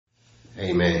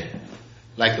Amen.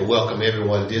 I'd like to welcome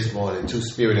everyone this morning to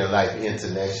Spirit and Life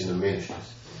International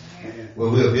Ministries, where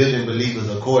we are building believers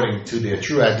according to their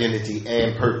true identity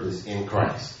and purpose in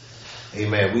Christ.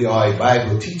 Amen. We are a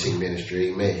Bible teaching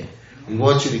ministry. Amen. We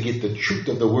want you to get the truth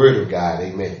of the Word of God.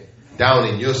 Amen. Down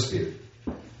in your spirit.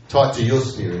 Taught to your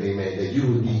spirit. Amen. That you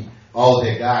would be all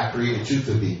that God created you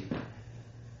to be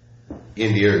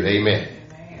in the earth.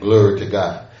 Amen. Glory to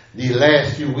God. These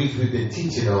last few weeks we've been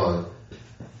teaching on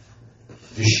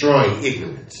destroying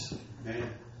ignorance.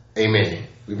 Amen.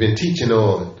 We've been teaching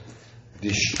on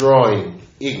destroying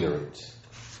ignorance.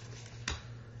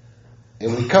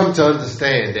 And we come to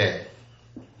understand that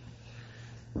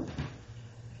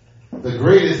the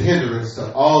greatest hindrance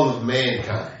to all of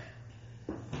mankind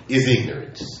is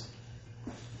ignorance.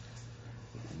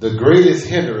 The greatest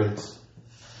hindrance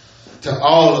to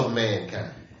all of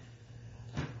mankind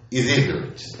is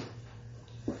ignorance.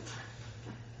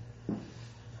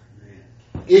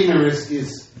 Ignorance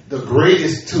is the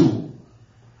greatest tool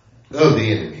of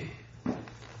the enemy.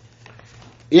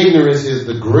 Ignorance is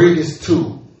the greatest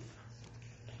tool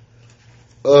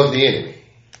of the enemy.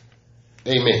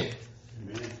 Amen.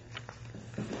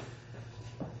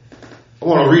 I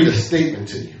want to read a statement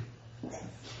to you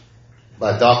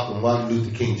by Dr. Martin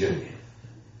Luther King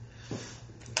Jr.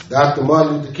 Dr.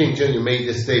 Martin Luther King Jr. made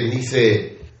this statement. He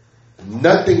said,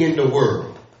 "Nothing in the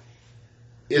world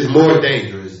is more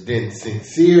dangerous than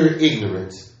sincere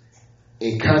ignorance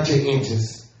and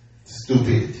conscientious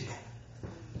stupidity."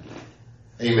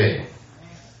 Amen.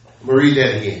 I'm going to read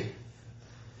that again.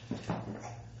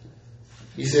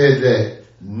 He said that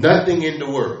nothing in the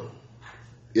world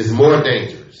is more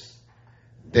dangerous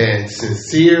than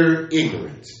sincere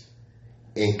ignorance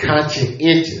and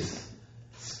conscientious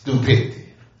stupidity.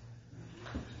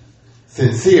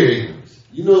 Sincere ignorance.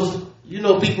 You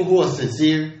know people who are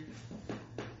sincere?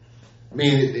 I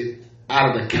mean,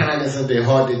 out of the kindness of their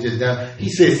heart, they just down. He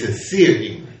said sincere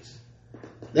ignorance.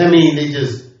 That means they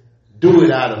just do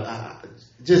it out of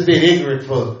just being ignorant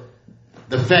for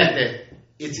the fact that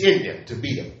it's in them to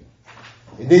be them.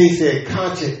 And then he said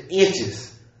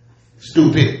conscientious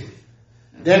stupidity.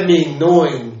 That means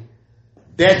knowing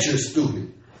that you're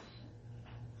stupid.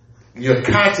 You're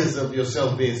conscious of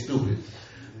yourself being stupid,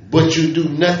 but you do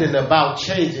nothing about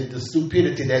changing the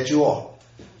stupidity that you are.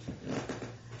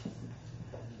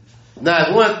 Now,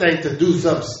 it's one thing to do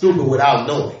something stupid without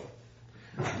knowing,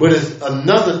 but it's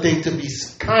another thing to be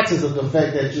conscious of the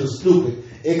fact that you're stupid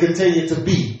and continue to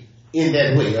be in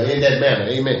that way or in that manner.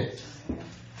 Amen.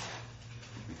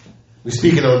 We're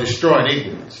speaking on destroying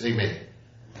ignorance. Amen.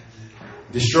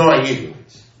 Destroying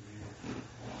ignorance.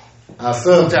 Our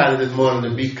subtitle this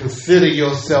morning to be Consider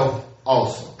Yourself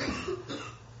Also.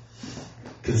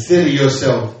 Consider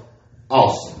yourself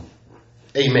also.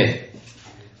 Amen.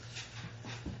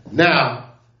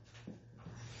 Now,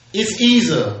 it's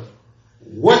either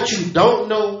what you don't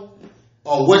know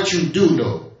or what you do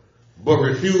know, but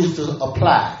refuse to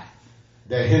apply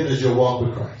that hinders your walk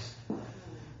with Christ.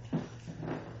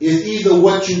 It's either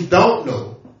what you don't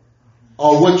know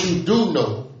or what you do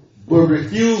know, but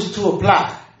refuse to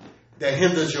apply that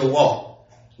hinders your walk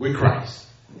with Christ.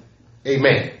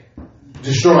 Amen.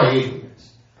 Destroying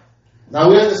ignorance. Now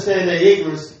we understand that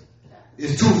ignorance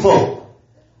is twofold.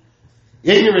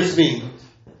 Ignorance means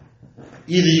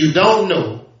either you don't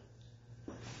know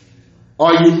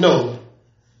or you know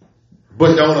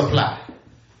but don't apply.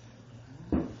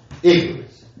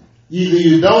 Ignorance. Either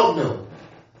you don't know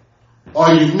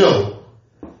or you know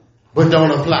but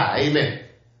don't apply. Amen.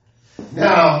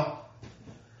 Now,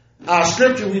 our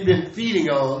scripture we've been feeding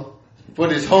on for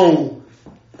this whole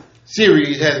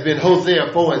series has been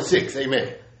Hosea 4 and 6.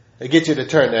 Amen. I get you to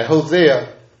turn there.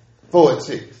 Hosea 4 and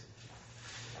 6.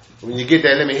 When you get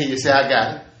that, let me hear you say, "I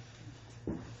got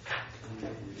it."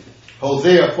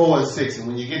 Hosea 4 and 6. And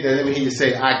when you get that, let me hear you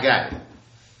say, "I got it."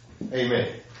 Amen.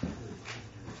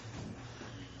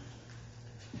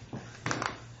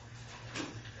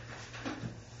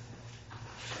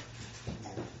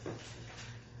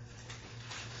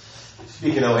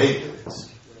 Speaking on ignorance.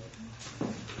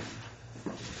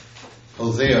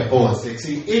 Hosea 4 and 6.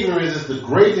 See, ignorance is the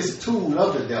greatest tool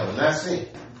of the devil, not sin.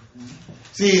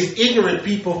 See, it's ignorant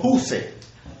people who sin.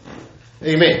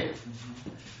 Amen.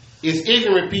 It's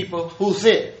ignorant people who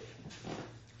sin.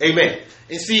 Amen.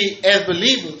 And see, as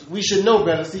believers, we should know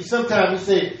better. See, sometimes we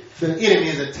say the enemy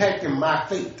is attacking my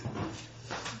faith.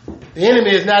 The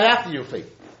enemy is not after your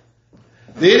faith.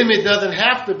 The enemy doesn't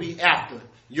have to be after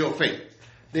your faith.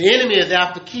 The enemy is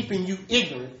after keeping you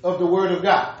ignorant of the Word of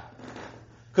God.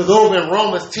 Because over in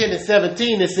Romans 10 and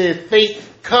 17, it says,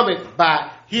 faith cometh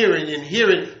by hearing, and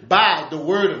hearing by the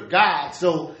Word of God.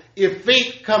 So if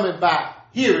faith cometh by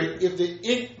hearing, if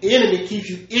the enemy keeps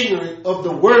you ignorant of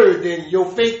the word, then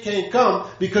your faith can't come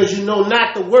because you know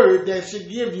not the word that should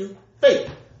give you faith.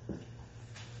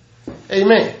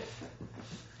 Amen.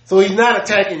 So he's not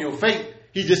attacking your faith.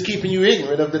 He's just keeping you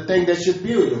ignorant of the thing that should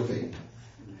build your faith.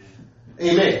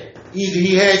 Amen. Either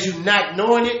he has you not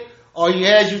knowing it, or he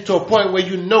has you to a point where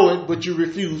you know it, but you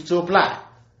refuse to apply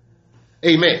it.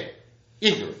 Amen.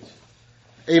 Ignorance.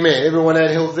 Amen. Everyone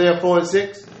at Hosea 4 and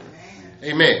 6?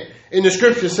 Amen. And the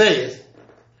scripture says,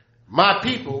 my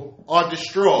people are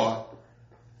destroyed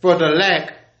for the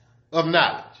lack of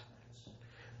knowledge.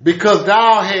 Because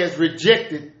thou hast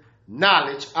rejected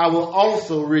knowledge, I will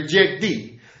also reject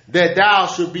thee, that thou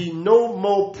should be no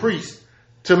more priest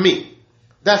to me.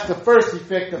 That's the first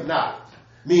effect of knowledge,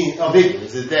 meaning of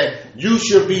ignorance, is that you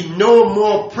should be no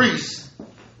more priest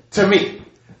to me.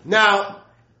 Now,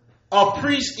 a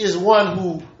priest is one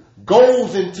who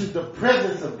goes into the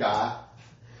presence of God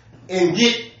and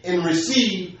get and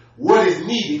receive what is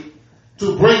needed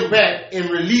to bring back and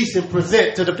release and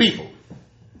present to the people.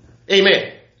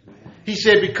 Amen. He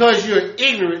said, because you're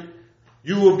ignorant,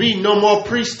 you will be no more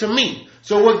priest to me.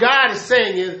 So what God is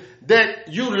saying is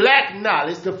that you lack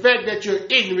knowledge. The fact that you're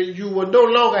ignorant, you will no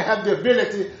longer have the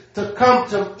ability to come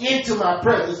into my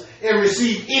presence and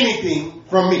receive anything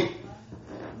from me.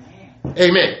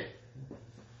 Amen.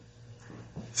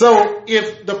 So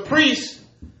if the priest,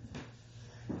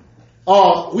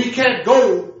 we can't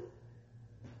go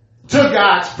to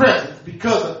God's presence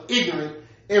because of ignorance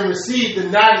and receive the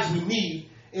knowledge we need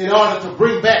in order to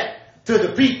bring back to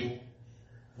the people,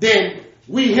 then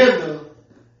we hinder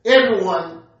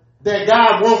everyone that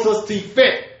God wants us to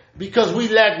effect because we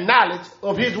lack knowledge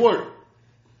of his word.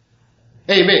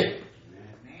 Amen.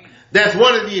 That's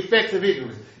one of the effects of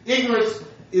ignorance. Ignorance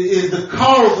is the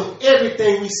cause of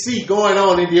everything we see going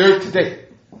on in the earth today.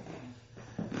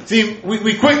 See,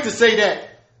 we quick to say that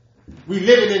we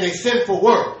living in a sinful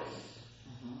world.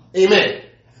 Amen.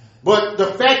 But the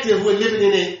fact is we're living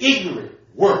in an ignorant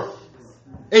world.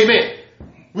 Amen.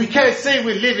 We can't say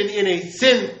we're living in a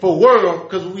sinful world,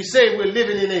 because when we say we're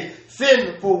living in a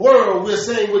sinful world, we're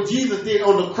saying what Jesus did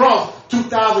on the cross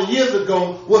 2,000 years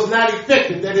ago was not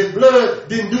effective, that his blood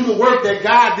didn't do the work that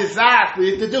God desired for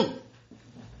it to do.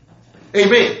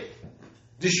 Amen.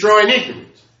 Destroying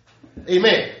ignorance.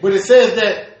 Amen. But it says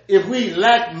that if we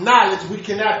lack knowledge, we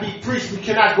cannot be priests. We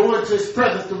cannot go into his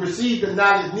presence to receive the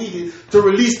knowledge needed to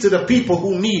release to the people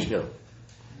who need him.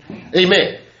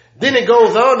 Amen. Then it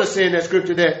goes on to say in that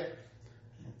scripture that,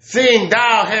 seeing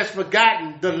thou hast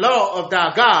forgotten the law of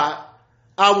thy God,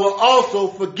 I will also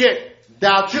forget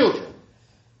thy children.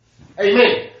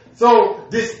 Amen. So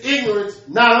this ignorance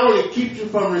not only keeps you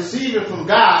from receiving from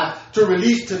God to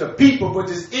release to the people, but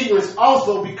this ignorance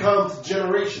also becomes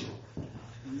generational.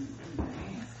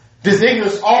 This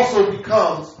ignorance also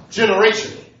becomes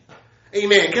generational.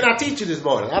 Amen. Can I teach you this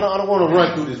morning? I don't want to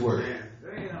run through this word.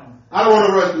 I don't want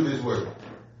to run through this word.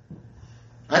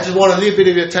 I just want a little bit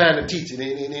of your time to teach it.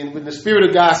 And when the Spirit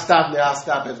of God stops me, I'll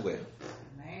stop as well.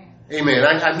 Amen.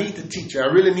 I need to teach you. I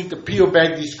really need to peel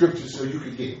back these scriptures so you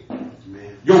can get it.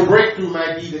 Amen. Your breakthrough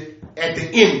might be at the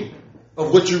end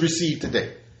of what you received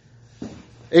today.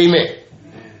 Amen.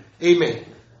 Amen.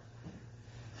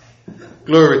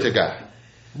 Glory to God.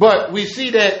 But we see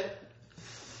that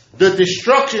the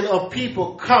destruction of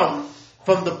people comes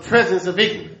from the presence of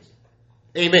ignorance.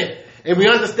 Amen. And we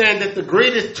understand that the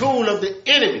greatest tool of the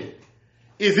enemy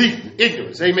is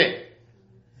ignorance. Amen.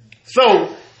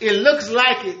 So it looks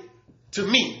like it to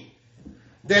me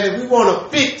that if we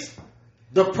want to fix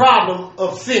the problem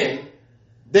of sin,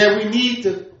 that we need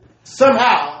to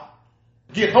somehow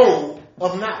get hold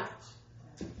of knowledge.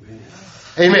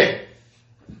 Amen.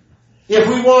 If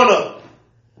we want to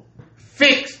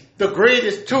fix the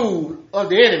greatest tool of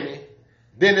the enemy,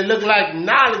 then it looks like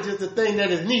knowledge is the thing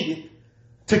that is needed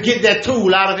to get that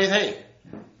tool out of his hand.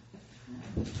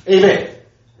 Amen.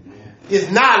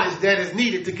 It's knowledge that is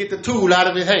needed to get the tool out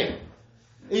of his hand.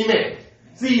 Amen.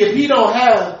 See, if he don't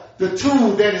have the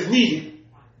tool that is needed,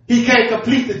 he can't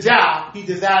complete the job he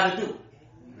desired to do.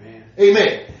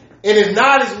 Amen. And if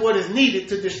knowledge is what is needed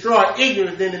to destroy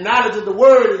ignorance, then the knowledge of the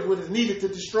word is what is needed to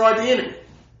destroy the enemy.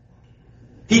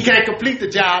 He can't complete the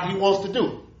job he wants to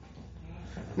do.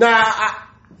 Now,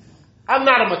 I'm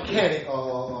not a mechanic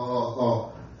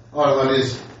or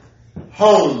this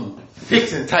home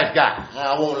fixing type guy.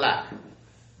 I won't lie.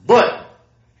 But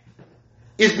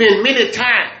it's been many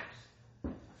times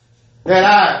that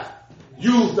I've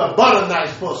used a butter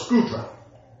knife for a screwdriver.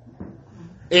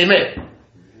 Amen.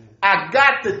 I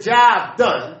got the job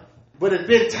done, but it's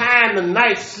been time the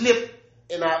knife slipped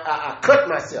and I cut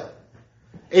myself.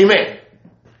 Amen.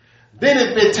 Then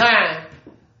it's been time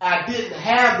I didn't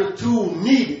have the tool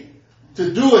needed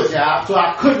to do a job, so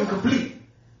I couldn't complete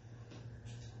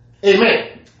it.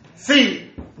 Amen. See,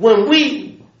 when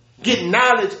we get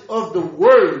knowledge of the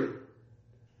word,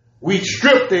 we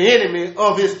strip the enemy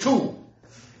of his tool.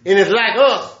 And it's like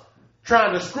us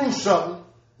trying to screw something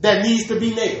that needs to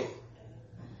be nailed.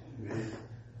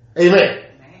 Amen.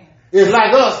 It's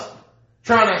like us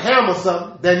trying to hammer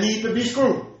something that needs to be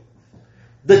screwed.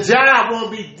 The job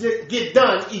won't get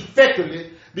done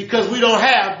effectively because we don't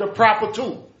have the proper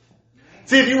tool.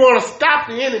 See, if you want to stop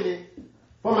the enemy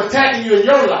from attacking you in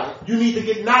your life, you need to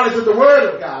get knowledge of the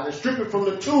word of God and strip it from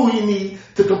the tool he needs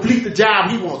to complete the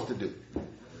job he wants to do.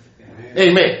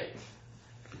 Amen.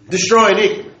 Destroying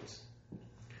ignorance.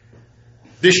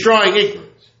 Destroying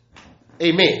ignorance.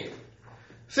 Amen.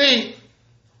 See,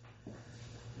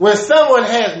 when someone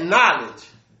has knowledge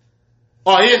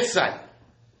or insight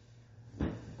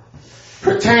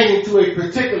pertaining to a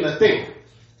particular thing,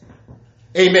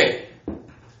 amen,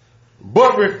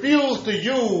 but refuse to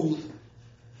use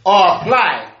or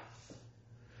apply it,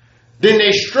 then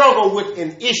they struggle with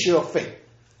an issue of faith.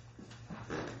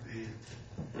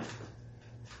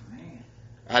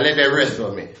 I'll let that rest for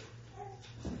a minute.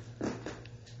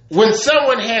 When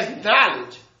someone has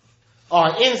knowledge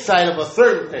or insight of a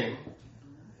certain thing,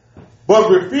 but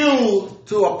refuse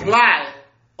to apply it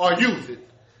or use it,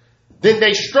 then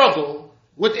they struggle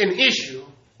with an issue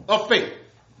of faith.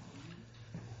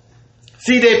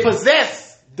 See, they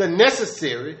possess the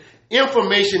necessary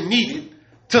information needed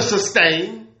to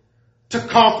sustain, to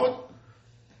comfort,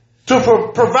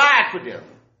 to provide for them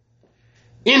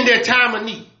in their time of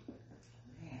need.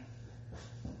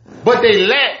 But they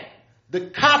lack the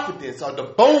confidence or the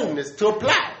boldness to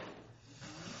apply it.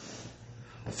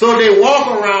 So they walk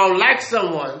around like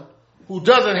someone who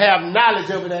doesn't have knowledge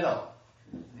of it at all.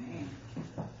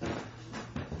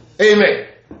 Amen.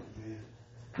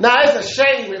 Now, it's a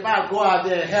shame if I go out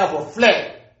there and have a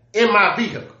flat in my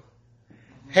vehicle,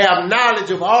 have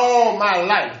knowledge of all my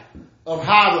life of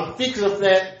how to fix a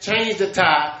flat, change the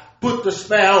tire, put the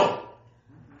spare on.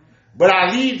 But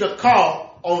I leave the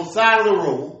car on the side of the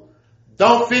road,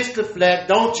 don't fix the flat,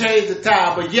 don't change the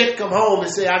tire, but yet come home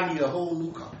and say, I need a whole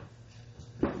new car.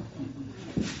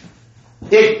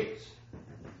 Ignorance.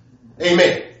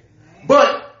 Amen.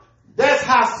 But that's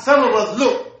how some of us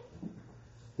look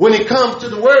when it comes to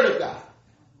the word of God.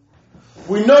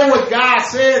 We know what God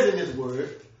says in his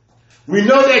word. We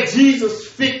know that Jesus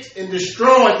fixed and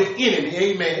destroyed the enemy.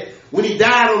 Amen. When he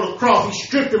died on the cross, he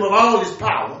stripped him of all his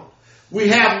power. We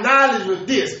have knowledge of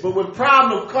this, but when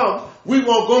problem comes, we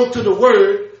won't go to the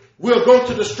word. We'll go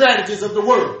to the strategies of the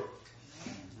word.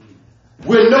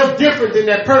 We're no different than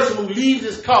that person who leaves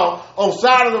his car on the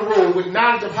side of the road with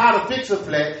knowledge of how to fix a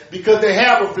flat because they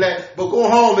have a flat, but go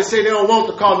home and say they don't want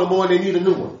the car no more and they need a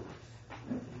new one.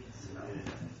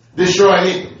 Destroying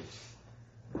ignorance.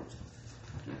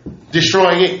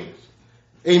 Destroying ignorance.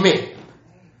 Amen.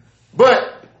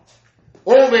 But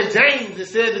over in James it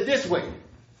says it this way,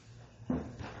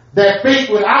 that faith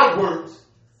without works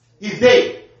is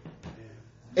dead.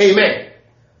 Amen.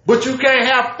 But you can't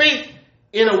have faith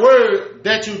in a word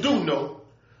that you do know,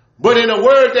 but in a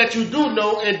word that you do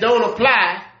know and don't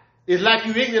apply, it's like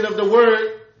you're ignorant of the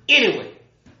word anyway.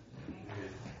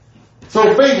 So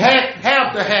faith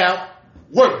have to have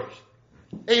words.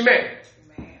 Amen.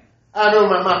 I know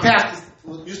my pastor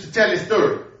used to tell this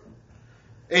story.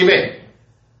 Amen.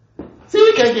 See,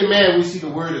 we can't get mad when we see the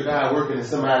word of God working in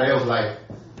somebody else's life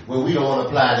when we don't want to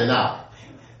apply it in ours.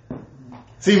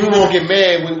 See, we won't get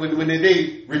mad when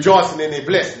they rejoicing in their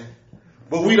blessing,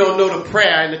 but we don't know the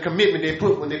prayer and the commitment they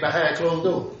put when they're behind closed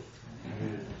doors.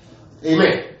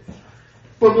 Amen.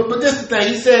 But this is the thing.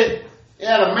 He said he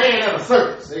had a man at a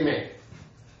circus. Amen.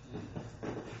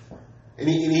 And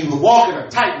he was walking a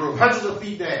tightrope hundreds of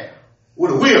feet down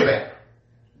with a wheelbarrow.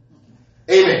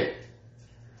 Amen.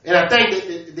 And I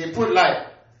think they put like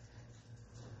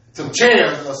some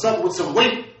chairs or something with some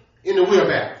weight in the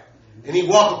wheelbarrow. And he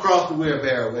walked across the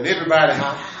wheelbarrow and everybody,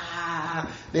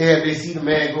 they see the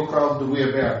man go across the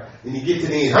wheelbarrow. And he gets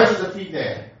to the end, hundreds of feet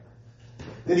down.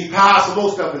 Then he piles some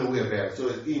more stuff in the wheelbarrow, so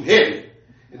it's even heavy.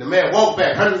 And the man walked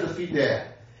back hundreds of feet down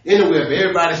in the wheelbarrow.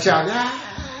 Everybody shouting,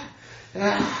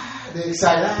 They're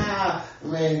excited,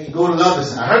 man, he go to the other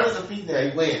side. Hundreds of feet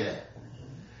down, he weighing that.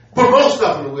 Put more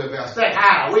stuff in the wheelbarrow, stack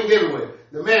high, weight everywhere.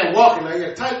 The man walking, like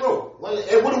a tight rope.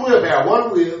 With a wheelbarrow,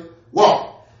 one wheel, walk.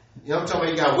 You know what I'm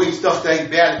talking about? He got weight stuff that he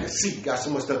barely can see. Got so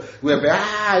much stuff.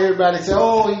 Everybody say,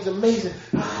 oh, he's amazing.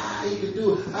 He can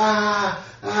do it.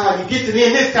 He gets to the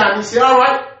end this time. He say, all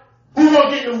right, who gonna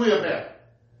get in the wheelbarrow?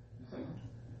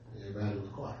 Everybody was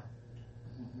quiet.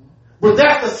 But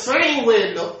that's the same way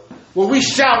it looks when we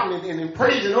shouting and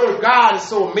praising, oh, God is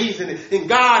so amazing, and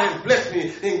God has blessed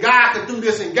me, and God can do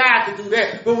this, and God can do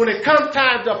that. But when it comes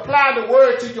time to apply the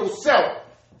word to yourself,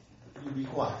 you be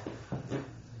quiet.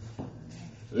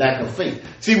 Lack of faith.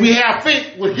 See, we have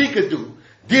faith what he could do,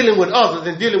 dealing with others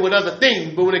and dealing with other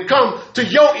things. But when it comes to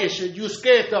your issue, you're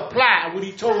scared to apply what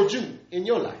he told you in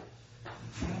your life.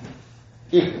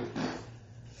 Ignorance.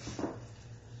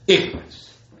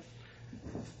 Ignorance.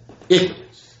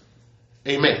 Ignorance.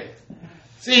 Amen.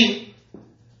 See,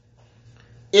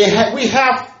 we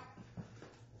have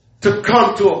to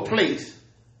come to a place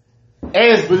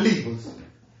as believers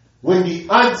when the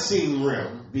unseen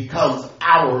realm becomes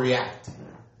our reality.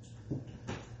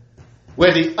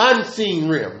 Where the unseen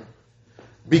realm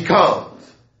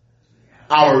becomes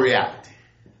our reality.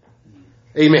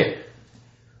 Amen.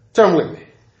 Turn with me.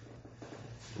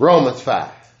 Romans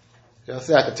 5. Y'all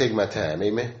say I can take my time.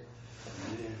 Amen.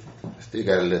 Still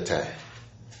got a little time.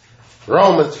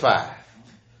 Romans 5.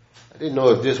 I didn't know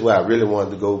if this is where I really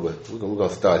wanted to go, but we're going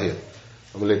to start here.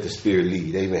 I'm going to let the Spirit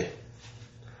lead. Amen.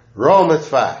 Romans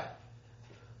 5,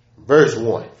 verse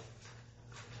 1.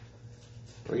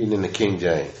 Reading in the King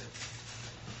James.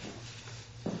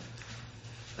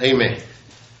 Amen.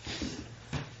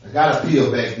 I got to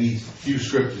peel back these few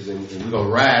scriptures and we're going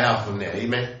to ride out from there.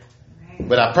 Amen.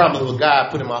 But I promise what God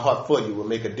put in my heart for you will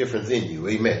make a difference in you.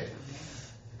 Amen.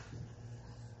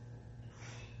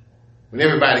 When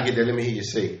everybody get there, let me hear you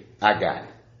say, I got it.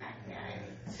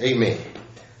 Amen.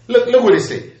 Look what it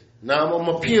says. Now I'm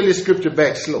going to peel this scripture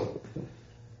back slow.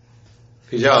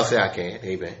 Because y'all say I can.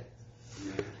 Amen.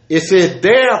 It says,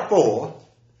 therefore,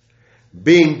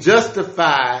 being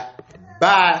justified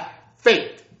by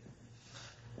faith.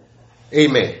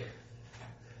 Amen.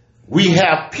 We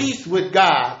have peace with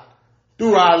God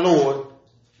through our Lord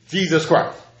Jesus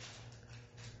Christ,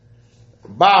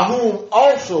 by whom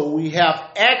also we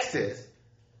have access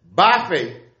by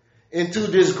faith into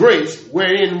this grace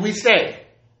wherein we stand,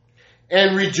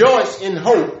 and rejoice in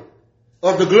hope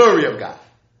of the glory of God.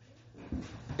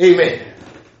 Amen.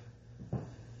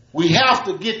 We have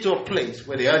to get to a place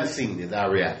where the unseen is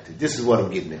our reality. This is what I'm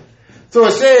getting at. So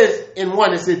it says in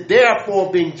 1, it says,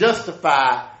 therefore being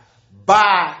justified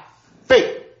by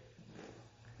faith.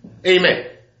 Amen.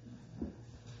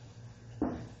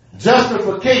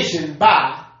 Justification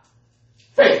by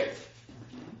faith.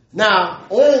 Now,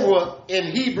 over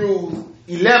in Hebrews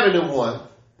 11:1,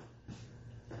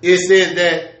 it says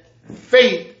that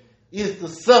faith is the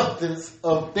substance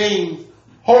of things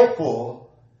hoped for,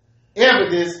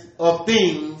 evidence of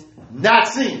things not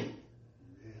seen.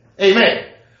 Amen.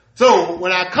 So,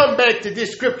 when I come back to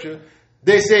this scripture,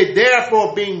 they say,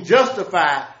 therefore being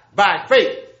justified by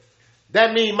faith.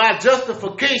 That means my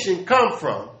justification comes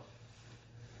from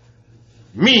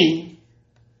me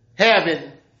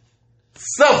having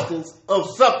substance of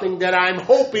something that I'm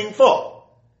hoping for.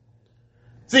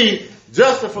 See,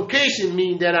 justification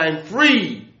means that I'm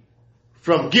free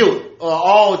from guilt or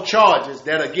all charges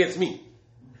that are against me.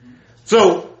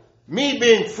 So, me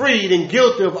being freed and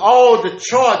guilty of all the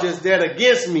charges that are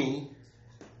against me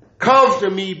comes to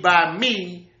me by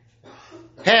me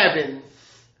having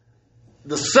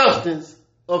the substance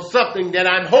of something that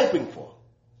I'm hoping for.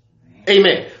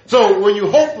 Amen. So when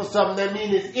you hope for something, that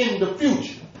means it's in the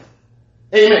future.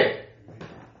 Amen.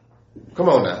 Come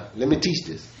on now. Let me teach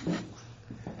this.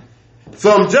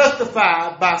 So I'm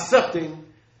justified by something,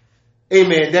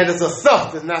 amen, that is a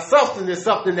substance. Now substance is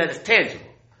something that is tangible.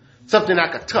 Something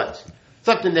I could touch.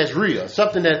 Something that's real.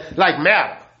 Something that's like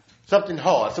matter. Something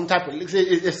hard. Some type of,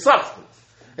 it's substance.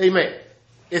 Amen.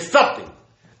 It's something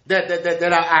that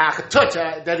I could touch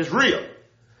that is real.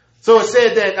 So it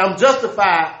said that I'm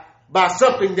justified by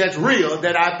something that's real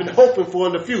that I've been hoping for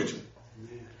in the future.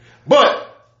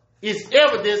 But it's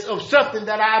evidence of something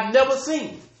that I've never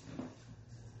seen.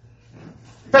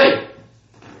 Faith.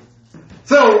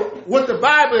 So what the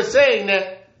Bible is saying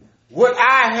that what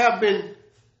I have been,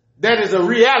 that is a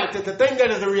reality, the thing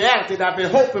that is a reality that I've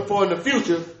been hoping for in the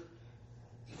future,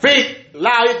 faith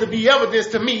allows it to be evidence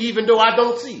to me even though I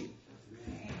don't see it.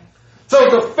 So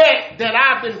the fact that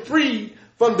I've been freed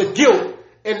from the guilt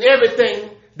and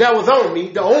everything that was on me,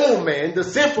 the old man, the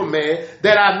sinful man,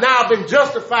 that I've now been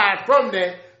justified from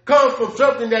that, comes from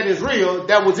something that is real,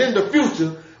 that was in the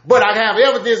future, but I have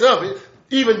evidence of it,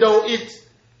 even though it's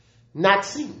not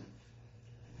seen.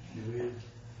 Amen.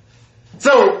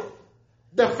 So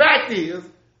the fact is,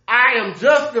 I am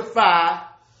justified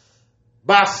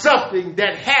by something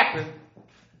that happened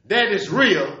that is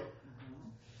real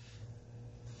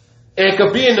and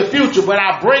could be in the future, but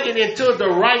I bring it into the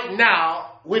right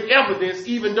now with evidence,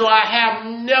 even though I have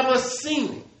never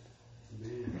seen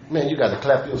it. Man, you got to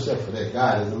clap yourself for that.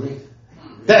 God is amazing.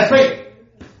 That faith.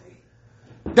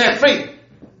 That faith.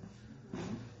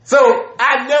 So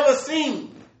I never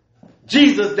seen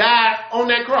Jesus die on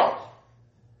that cross.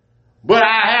 But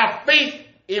I have faith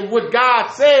in what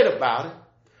God said about it.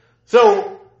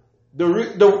 So the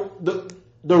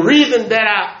reason that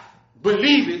I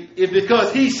believe it is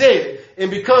because he said it. And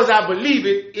because I believe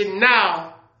it, it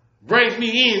now brings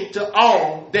me into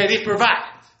all that it provides.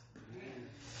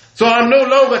 So I'm no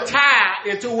longer tied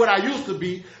into what I used to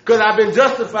be because I've been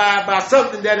justified by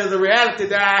something that is a reality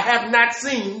that I have not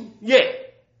seen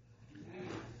yet.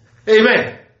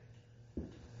 Amen.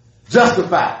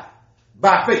 Justified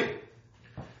by faith.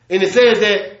 And it says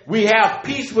that we have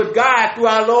peace with God through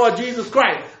our Lord Jesus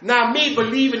Christ. Now me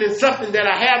believing in something that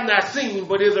I have not seen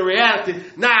but is a reality,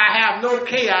 now I have no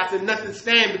chaos and nothing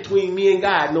stand between me and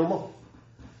God no more.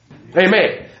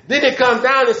 Amen. Then it comes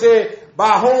down and says,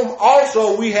 by whom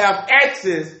also we have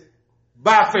access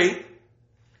by faith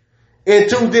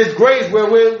into this grace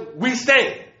where we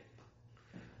stand.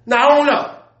 Now hold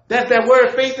up. That's that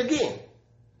word faith again.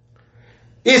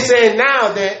 It's saying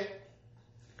now that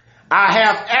I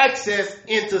have access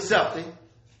into something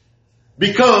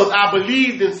because I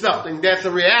believed in something that's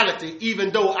a reality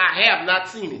even though I have not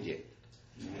seen it yet.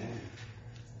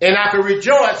 And I can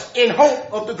rejoice in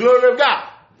hope of the glory of God.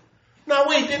 Now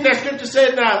wait, didn't that scripture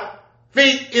say now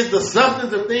faith is the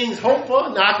substance of things hoped for?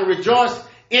 Now I can rejoice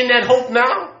in that hope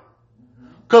now.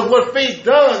 Because what faith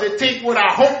does, it takes what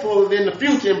I hope for in the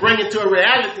future and bring it to a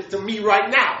reality to me right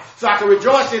now. So I can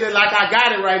rejoice in it like I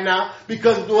got it right now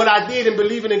because what I did in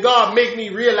believing in God make me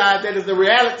realize that it's a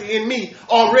reality in me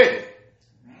already.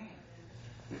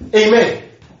 Amen.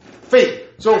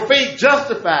 Faith. So faith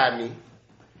justified me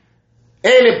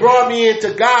and it brought me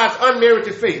into God's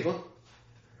unmerited favor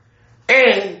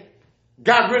and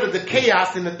got rid of the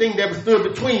chaos and the thing that stood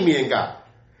between me and God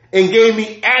and gave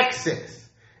me access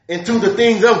into the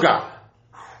things of God,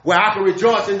 where I can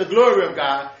rejoice in the glory of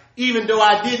God, even though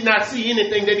I did not see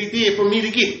anything that he did for me to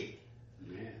get it.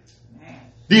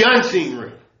 The unseen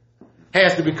realm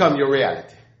has to become your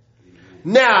reality.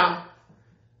 Now,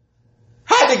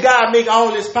 how did God make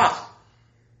all this possible?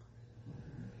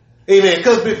 Amen.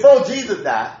 Because before Jesus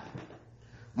died,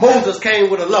 Moses came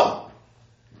with a law.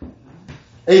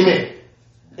 Amen.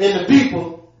 And the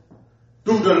people,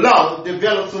 through the law,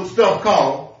 developed some stuff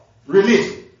called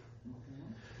religion.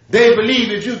 They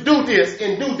believe if you do this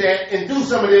and do that and do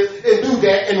some of this and do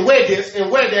that and wear this and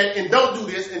wear that and don't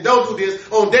do this and don't do this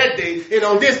on that day and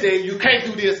on this day you can't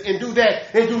do this and do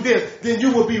that and do this, then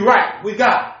you will be right with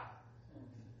God.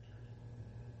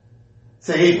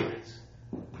 Say ignorance.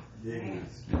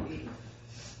 Ignorance.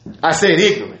 I said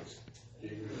ignorance.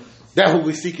 That's what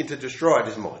we're seeking to destroy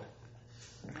this morning.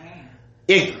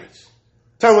 Ignorance.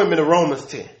 Turn with me to Romans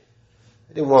 10.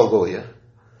 I didn't want to go here.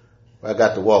 But I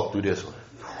got to walk through this one.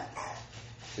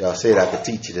 Y'all said I could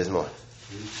teach you this morning.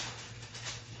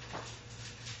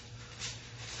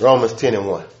 Romans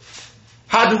 10:1.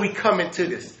 How do we come into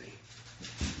this thing?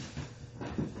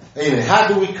 Amen. How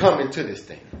do we come into this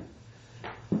thing?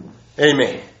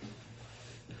 Amen.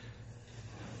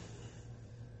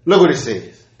 Look what it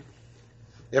says.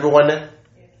 Everyone there?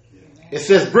 It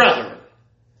says, brethren,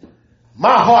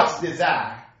 my heart's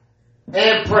desire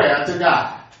and prayer to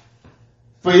God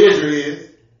for Israel is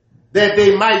that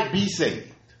they might be saved.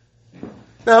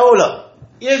 Now hold up.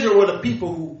 Israel were the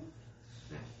people who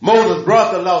Moses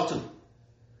brought the law to.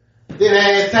 Then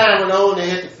as time went on, they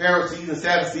had the Pharisees and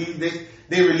Sadducees.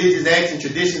 Their religious acts and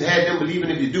tradition had them believing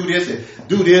if you do this and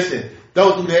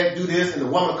don't do that, do this, and the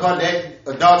woman caught that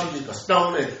adultery, just a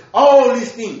stone, and all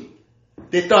these things.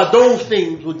 They thought those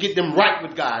things would get them right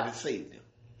with God and save them.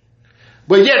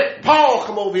 But yet Paul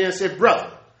come over here and said,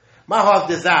 brother, my heart's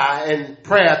desire and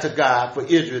prayer to God for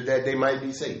Israel that they might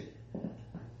be saved.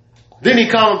 Then he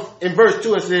comes in verse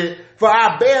 2 and says, for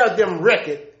I bear them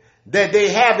record that they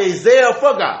have a zeal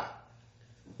for God.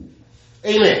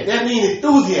 Amen. That means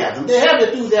enthusiasm. They have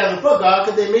enthusiasm for God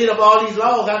because they made up all these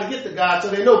laws how to get to God,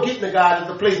 so they know getting to God is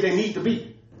the place they need to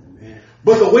be. Amen.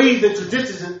 But the ways and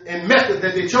traditions and methods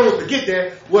that they chose to get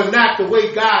there were not the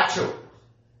way God chose.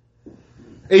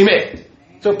 Amen.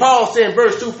 So Paul said in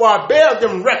verse 2, for I bear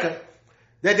them record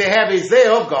that they have a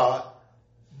zeal of God,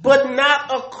 but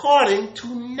not according to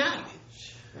knowledge.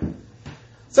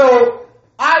 So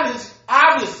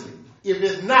obviously, if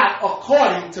it's not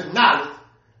according to knowledge,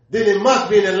 then it must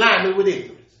be in alignment with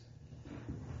ignorance.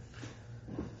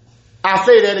 I'll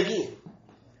say that again.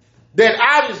 That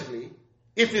obviously,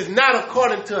 if it's not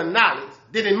according to a knowledge,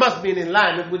 then it must be in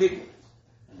alignment with ignorance.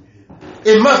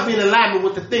 It must be in alignment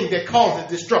with the thing that causes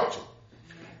destruction.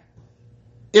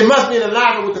 It must be in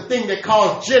alignment with the thing that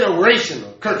causes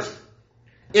generational curses.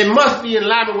 It must be in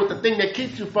alignment with the thing that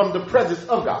keeps you from the presence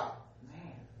of God.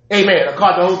 Amen.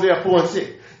 According to Hosea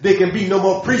 4:6. There can be no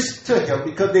more priests to him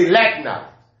because they lack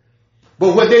knowledge.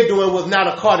 But what they're doing was not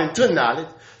according to knowledge.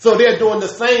 So they're doing the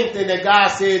same thing that God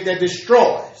said that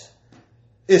destroys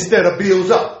instead of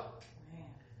builds up.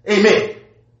 Amen.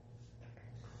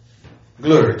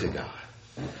 Glory to God.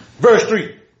 Verse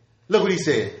 3. Look what he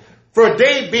said. For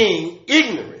they being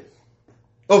ignorant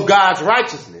of God's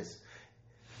righteousness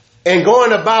and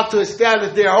going about to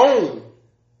establish their own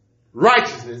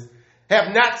righteousness,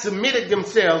 have not submitted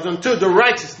themselves unto the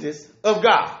righteousness of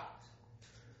God.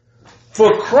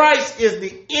 For Christ is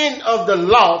the end of the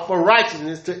law for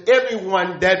righteousness to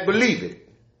everyone that believeth.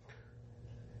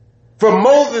 For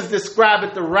Moses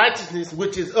describeth the righteousness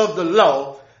which is of the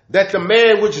law, that the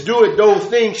man which doeth those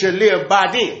things shall live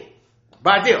by them.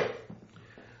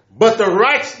 But the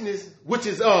righteousness which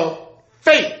is of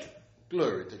faith,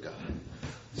 glory to God.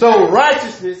 So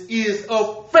righteousness is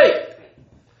of faith.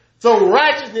 So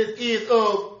righteousness is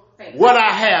of what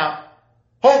I have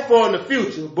hope for in the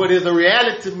future, but is a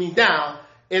reality to me now,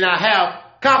 and I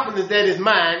have confidence that is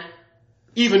mine,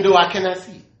 even though I cannot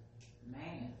see it.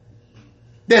 Man.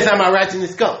 That's how my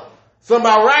righteousness comes. So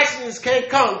my righteousness can't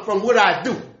come from what I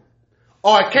do,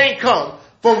 or it can't come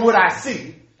from what I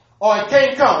see, or it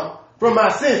can't come from my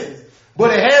senses, but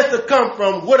it has to come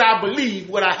from what I believe,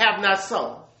 what I have not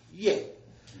saw yet.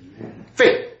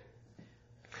 Faith.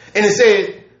 And it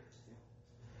says,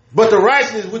 but the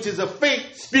righteousness which is of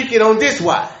faith, speaking on this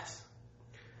wise,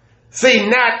 say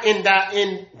not in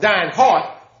thine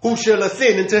heart, who shall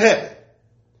ascend into heaven.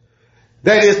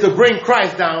 That is to bring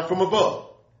Christ down from above.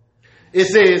 It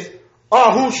says,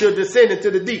 or who shall descend into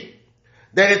the deep.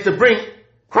 That is to bring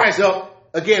Christ up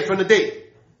again from the dead.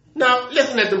 Now,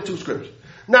 listen at them two scriptures.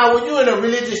 Now, when you're in a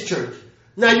religious church,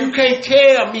 now you can't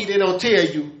tell me, they don't tell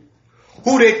you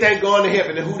who they think going to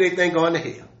heaven and who they think going to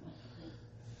hell.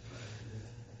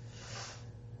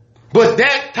 But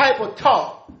that type of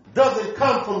talk doesn't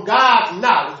come from God's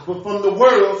knowledge, but from the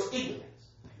world's ignorance.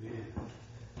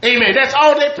 Amen. That's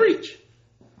all they preach.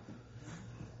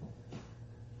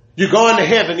 You're going to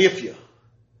heaven if you.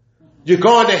 You're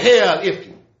going to hell if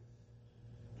you.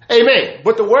 Amen.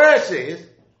 But the word says,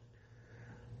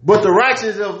 but the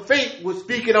righteousness of faith was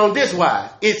speaking on this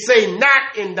wise. It say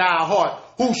not in thy heart,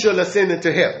 who shall ascend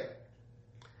into heaven,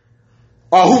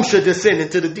 or who shall descend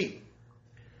into the deep.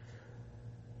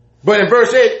 But in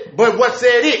verse 8, but what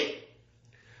said it?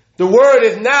 The word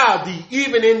is now thee,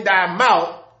 even in thy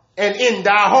mouth and in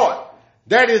thy heart.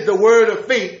 That is the word of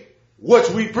faith which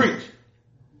we preach.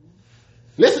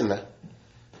 Listen now.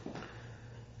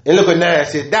 And look at 9, it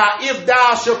says, if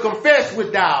thou shalt confess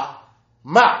with thy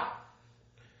mouth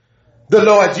the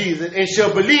Lord Jesus, and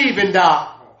shall believe in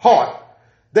thy heart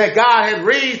that God hath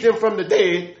raised him from the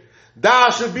dead,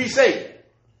 thou shalt be saved.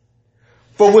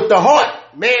 For with the heart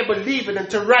man believeth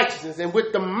unto righteousness, and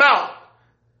with the mouth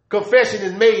confession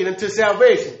is made unto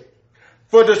salvation.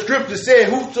 For the scripture said,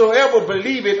 whosoever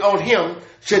believeth on him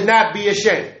should not be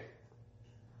ashamed.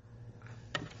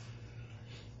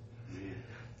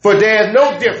 For there is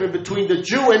no difference between the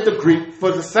Jew and the Greek,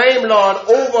 for the same Lord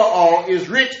over all is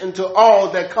rich unto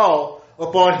all that call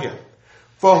upon him.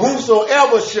 For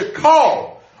whosoever should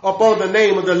call upon the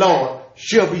name of the Lord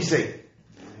shall be saved.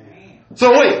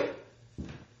 So wait.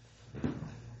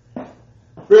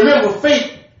 Remember,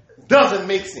 faith doesn't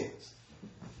make sense.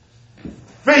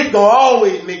 Faith don't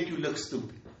always make you look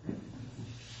stupid.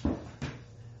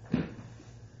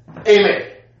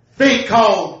 Amen. Faith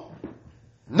called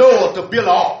Noah to build an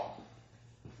ark.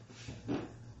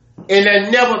 And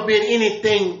there's never been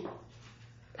anything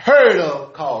heard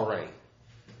of called rain.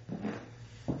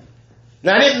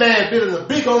 Now this man building a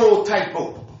big old tight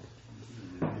boat,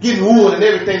 getting wood and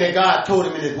everything that God told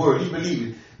him in his word. He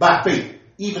believed it by faith,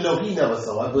 even though he never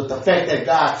saw it. But the fact that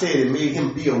God said it made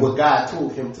him build what God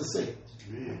told him to say.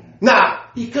 Now,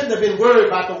 he couldn't have been worried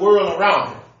about the world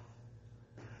around him.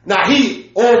 Now,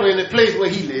 he, over in the place where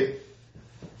he lived,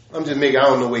 I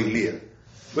don't know where he lived,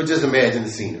 but just imagine the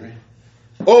scenery.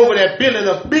 Over there building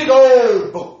a big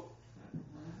old boat.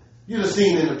 You'd have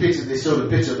seen in the pictures, they showed the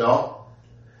picture of the ark.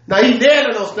 Now, he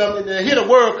dancing on stuff, and then hear the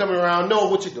world coming around, know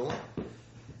what you're doing.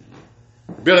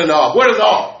 Building the ark. What is the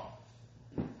ark?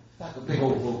 Like a big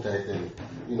old boat type thing.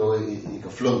 You know, it can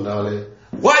float and all that.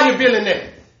 Why are you building that?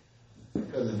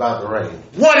 Because it's about to rain.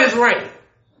 What is rain?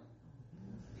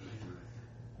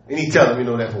 And he tells him,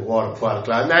 that from water, cloud.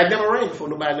 Now, it never rained before.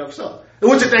 Nobody never saw it. And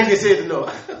what you think they said to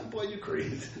Noah? Boy, you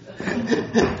crazy.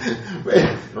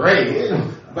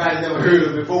 Rain. Nobody never heard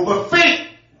of it before. But faith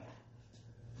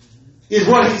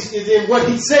is in what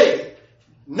he said,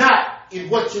 not in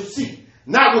what you see,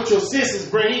 not what your senses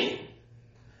bring in.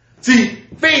 See,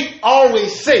 faith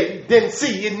always say, then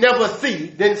see. It never see,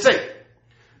 then say.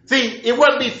 See, it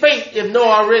wouldn't be faith if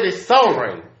Noah already saw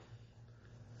rain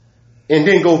and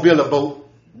then go build a boat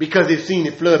because he's seen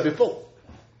it flood before.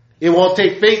 It won't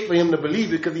take faith for him to believe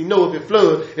it because he knows if it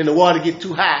floods and the water get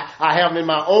too high, I have in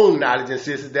my own knowledge and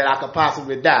senses that I could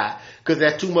possibly die because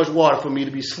there's too much water for me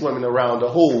to be swimming around the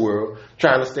whole world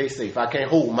trying to stay safe. I can't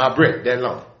hold my breath that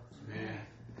long. Man.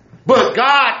 But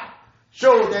God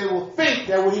showed that it was faith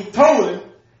that when he told him,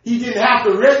 he didn't have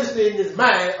to register in his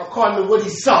mind according to what he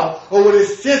saw or what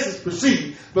his senses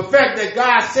perceived. The fact that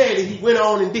God said it, he went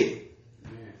on and did it.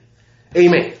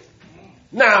 Amen.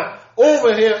 Now,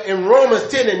 over here in Romans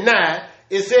 10 and 9,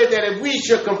 it says that if we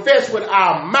should confess with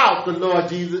our mouth the Lord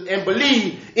Jesus and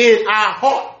believe in our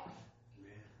heart.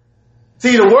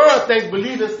 See, the world thinks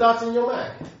believing starts in your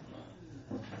mind.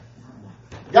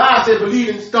 God said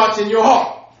believing starts in your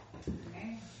heart.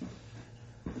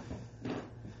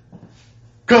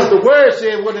 Because the word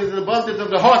said what is in the abundance of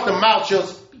the heart, the mouth shall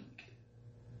speak.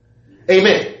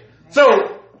 Amen.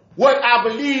 So, what I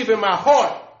believe in my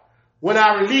heart, when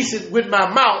I release it with my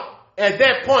mouth, at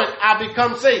that point, I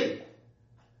become saved.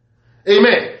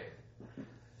 Amen.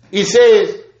 He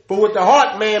says, for with the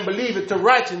heart man believeth to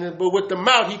righteousness, but with the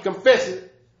mouth he confesseth,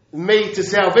 made to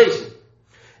salvation.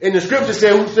 And the scripture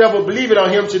says, whosoever believeth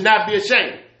on him should not be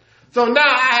ashamed. So now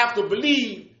I have to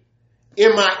believe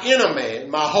in my inner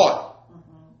man, my heart,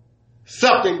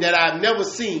 something that I've never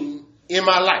seen in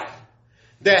my life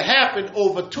that happened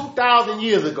over 2,000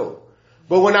 years ago.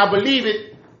 But when I believe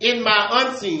it in my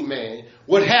unseen man,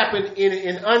 what happened in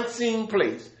an unseen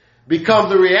place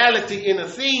becomes a reality in a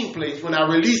seen place when I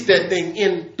release that thing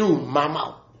in through my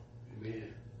mouth.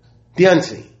 Amen. The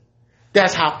unseen.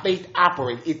 That's how faith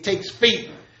operates. It takes faith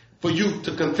for you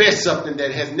to confess something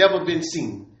that has never been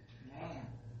seen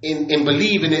and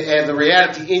believe in it as a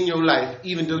reality in your life,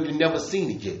 even though you've never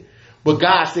seen it yet. But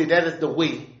God said that is the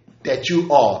way that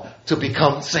you are to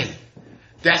become saved.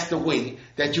 That's the way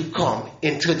that you come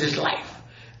into this life.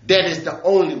 That is the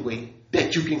only way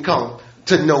that you can come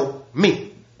to know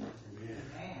me.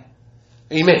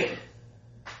 Amen. Amen.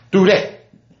 Do that.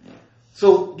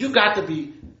 So you got to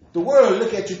be, the world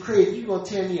look at you crazy. You're going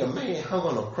to tell me a man hung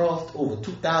on a cross over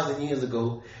 2,000 years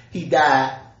ago. He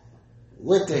died,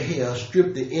 went to hell,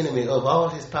 stripped the enemy of all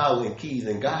his power and keys,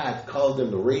 and God caused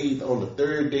them to raise on the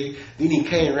third day. Then he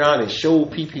came around and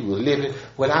showed people he was living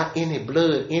without any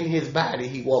blood in his body.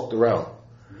 He walked around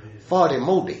 40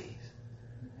 more days.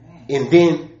 And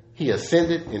then he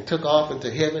ascended and took off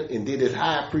into heaven and did his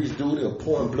high priest duty of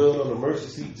pouring blood on the mercy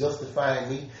seat, justifying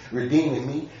me, redeeming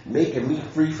me, making me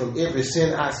free from every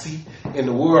sin I see in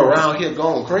the world around here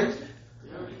going crazy.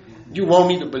 You want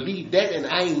me to believe that and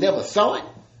I ain't never saw it?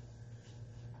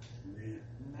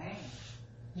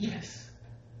 Yes.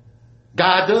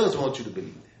 God does want you to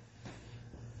believe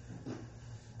it.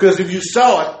 Because if you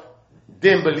saw it,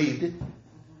 then believed it,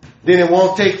 then it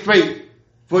won't take faith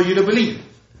for you to believe it.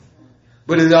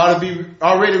 But it ought to be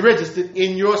already registered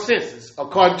in your senses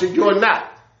according to your knowledge.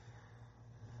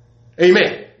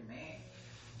 Amen.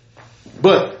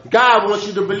 But God wants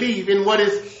you to believe in what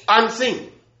is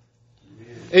unseen.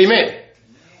 Amen.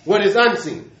 What is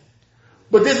unseen.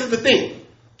 But this is the thing.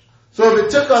 So if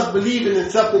it took us believing in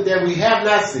something that we have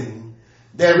not seen,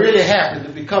 that really happened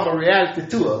to become a reality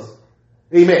to us,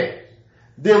 amen,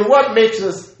 then what makes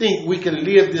us think we can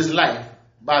live this life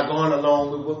by going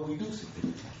along with what we do see?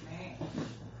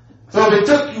 So if it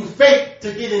took you faith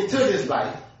to get into this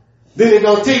life, then it's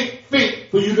going to take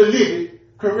faith for you to live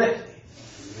it correctly.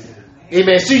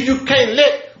 Amen. See, you can't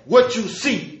let what you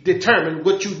see determine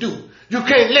what you do. You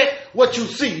can't let what you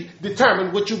see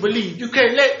determine what you believe. You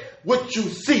can't let what you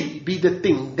see be the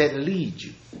thing that leads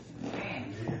you.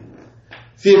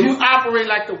 See, if you operate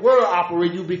like the world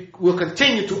operates, you will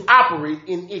continue to operate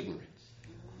in ignorance.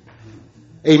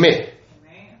 Amen.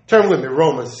 Turn with me,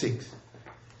 Romans 6.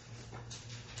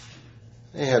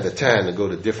 I ain't have the time to go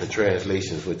to different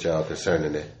translations with y'all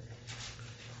concerning that.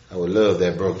 I would love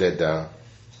that, broke that down.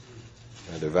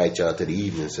 I'd invite y'all to the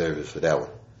evening service for that one.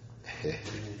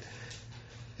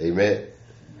 Amen.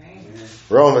 Amen.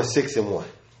 Romans 6 and 1.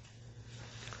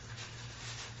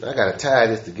 I got to tie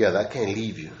this together. I can't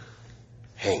leave you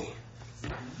hanging.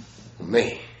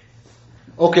 Man.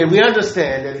 Okay, we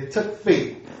understand that it took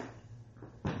faith,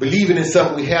 believing in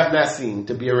something we have not seen,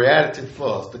 to be a reality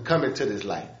for us to come into this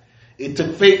life. It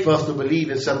took faith for us to believe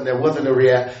in something that wasn't a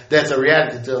reality, that's a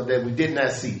reality to us that we did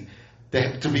not see,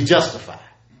 to be justified.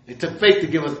 It took faith to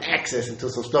give us access into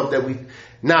some stuff that we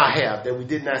now have that we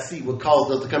did not see what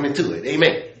caused us to come into it.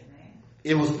 Amen.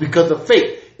 It was because of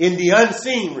faith in the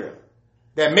unseen realm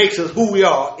that makes us who we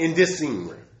are in this seen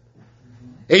realm.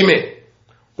 Amen.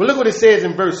 Well, look what it says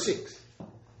in verse 6.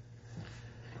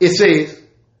 It says,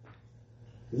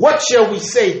 what shall we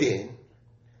say then?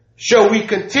 Shall we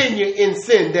continue in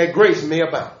sin that grace may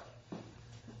abound?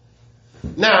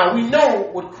 Now, we know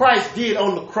what Christ did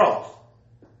on the cross.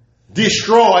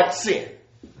 Destroyed sin.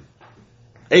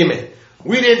 Amen.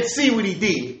 We didn't see what he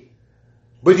did,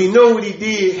 but he knew what he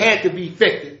did had to be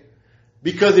effective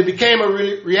because it became a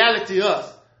reality to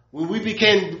us when we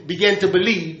began to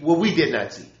believe what we did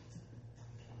not see.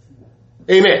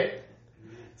 Amen.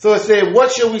 So it said,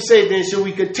 what shall we say then? Shall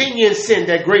we continue in sin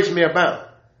that grace may abound?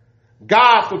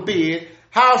 God forbid.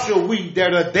 How shall we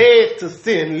that are dead to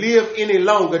sin live any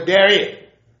longer therein?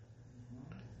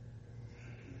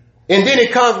 And then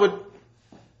it comes with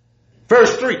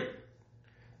verse 3.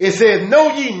 It says,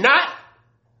 know ye not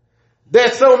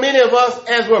that so many of us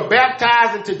as were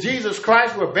baptized into Jesus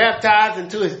Christ were baptized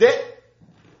into his death?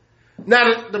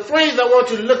 Now the phrase I want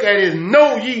you to look at is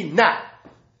know ye not.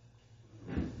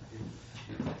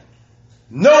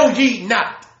 Know ye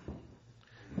not.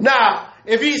 Now,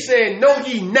 if he said, know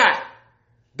ye not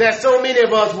that so many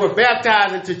of us were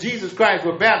baptized into Jesus Christ,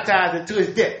 were baptized into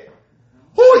his death,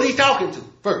 who is he talking to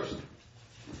first?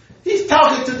 He's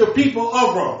talking to the people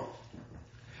of Rome.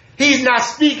 He's not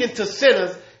speaking to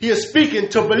sinners. He is speaking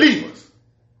to believers.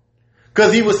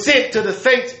 Because he was sent to the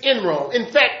saints in Rome.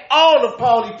 In fact, all of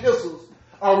Paul's epistles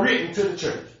are written to the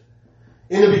church.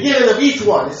 In the beginning of each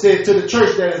one, it said to the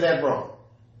church that is at Rome.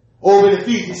 Over in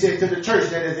Ephesians, he said to the church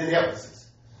that is in Ephesus.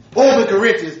 Over in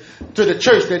Corinthians, to the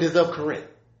church that is of Corinth.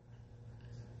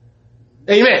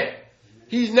 Amen.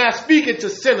 He's not speaking to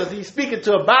sinners. He's speaking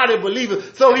to a body of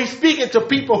believers. So he's speaking to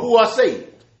people who are saved.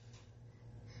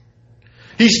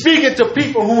 He's speaking to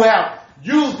people who have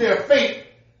used their faith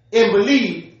and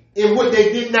believed in what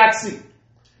they did not see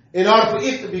in order for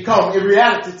it to become a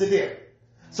reality to them.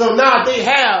 So now they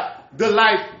have the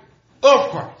life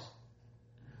of Christ.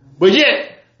 But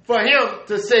yet, for him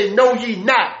to say, know ye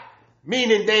not,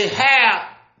 meaning they have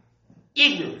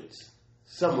ignorance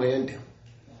somewhere in them.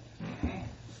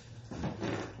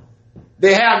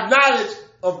 They have knowledge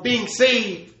of being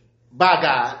saved by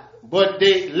God, but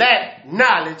they lack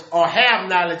knowledge or have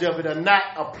knowledge of it or not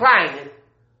applying it,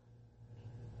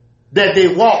 that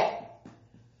they walk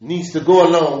needs to go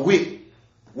along with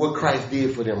what Christ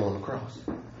did for them on the cross.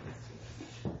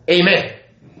 Amen.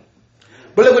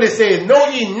 But look what it says, know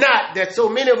ye not that so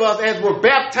many of us as were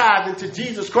baptized into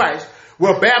Jesus Christ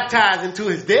were baptized into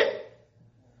his death?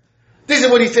 This is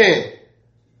what he's saying.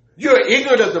 You're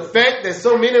ignorant of the fact that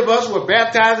so many of us were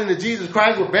baptized into Jesus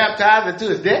Christ, were baptized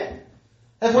into his death?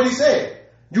 That's what he said.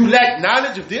 You lack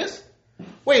knowledge of this?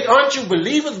 Wait, aren't you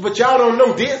believers, but y'all don't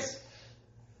know this?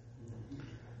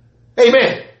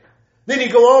 Amen. Then he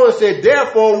go on and said,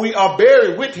 therefore we are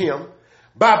buried with him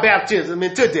by baptism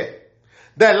into death,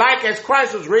 that like as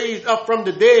Christ was raised up from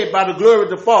the dead by the glory of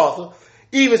the Father,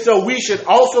 even so we should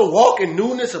also walk in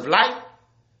newness of life.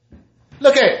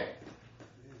 Look at it.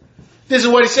 This is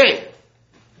what he's saying.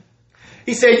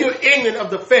 He said, you're ignorant of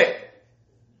the fact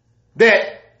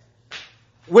that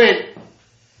when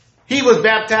he was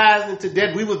baptized into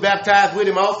death, we was baptized with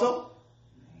him also.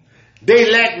 They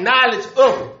lack knowledge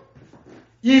of it,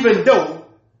 even though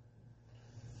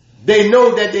they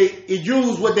know that they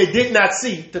used what they did not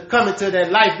see to come into their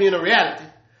life being a reality,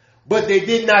 but they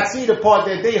did not see the part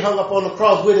that they hung up on the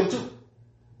cross with him too.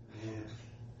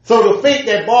 So the faith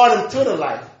that brought them to the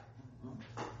life,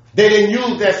 they didn't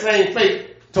use that same faith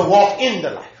to walk in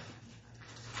the life.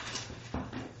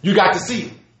 You got to see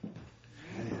it.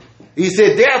 He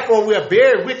said, therefore we are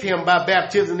buried with him by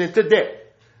baptism into death,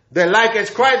 that like as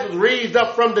Christ was raised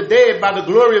up from the dead by the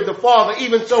glory of the Father,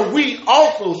 even so we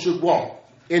also should walk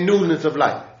in newness of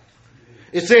life.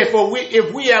 It said, for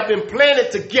if we have been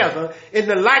planted together in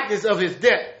the likeness of his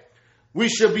death, we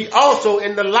should be also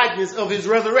in the likeness of his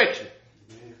resurrection.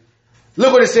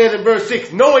 Look what it says in verse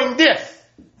 6, knowing this.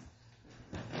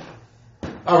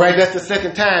 All right, that's the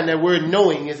second time that word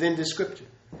knowing is in the scripture.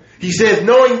 He says,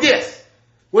 knowing this.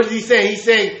 What is he saying? He's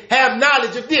saying, have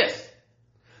knowledge of this.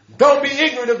 Don't be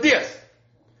ignorant of this.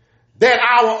 That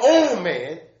our old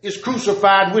man is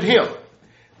crucified with him,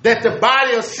 that the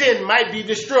body of sin might be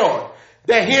destroyed,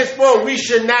 that henceforth we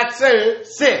should not serve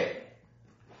sin.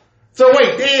 So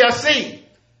wait, they are saved.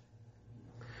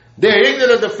 They're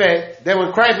ignorant of the fact that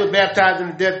when Christ was baptized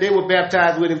into death, they were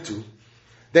baptized with him too.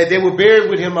 That they were buried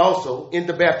with him also in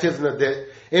the baptism of death.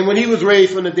 And when he was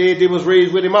raised from the dead, they was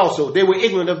raised with him also. They were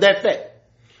ignorant of that fact,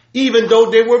 even though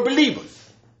they were believers.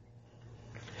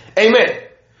 Amen.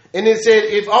 And it said,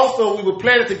 if also we were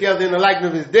planted together in the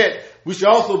likeness of his death, we should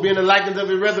also be in the likeness of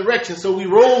his resurrection. So we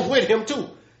rose with him too.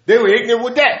 They were ignorant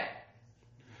with that.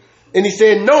 And he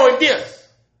said, knowing this,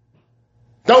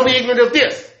 don't be ignorant of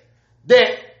this,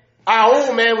 that our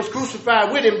old man was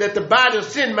crucified with him, that the body of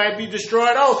sin might be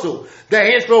destroyed also, that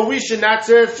henceforth we should not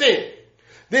serve sin.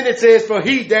 Then it says, for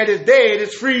he that is dead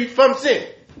is freed from sin.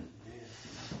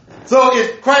 So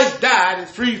if Christ died, is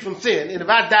freed from sin. And if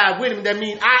I died with him, that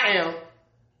means I am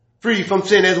free from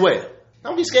sin as well.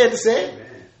 Don't be scared to say it.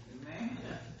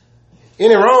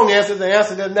 Any wrong answer, the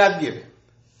answer does not give it.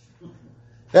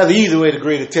 That's the easy way to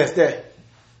grade a test that.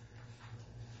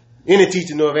 Any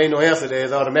teacher knows if ain't no answer there,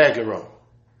 it's automatically wrong.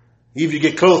 If you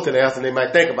get close to the answer, they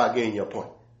might think about getting your point.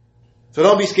 So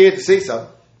don't be scared to say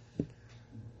something.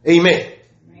 Amen.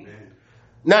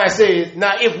 Now it says,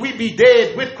 now if we be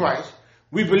dead with Christ,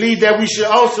 we believe that we should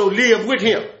also live with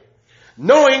him.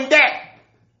 Knowing that.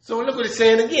 So look what it's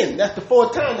saying again. That's the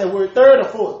fourth time that word,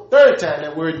 third time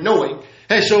that word knowing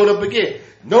has showed up again.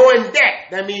 Knowing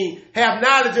that. That means have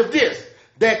knowledge of this.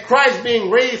 That Christ being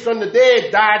raised from the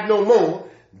dead died no more.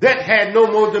 That had no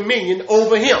more dominion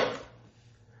over him.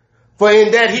 For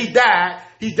in that he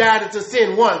died unto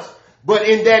sin once. But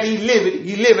in that he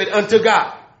lived unto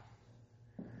God.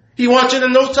 He wants you to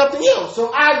know something else.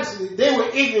 So obviously they were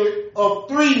ignorant of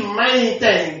three main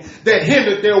things that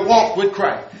hindered their walk with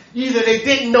Christ. Either they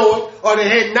didn't know it or they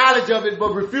had knowledge of it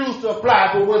but refused to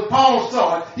apply. But when Paul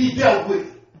saw it, he dealt with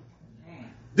it.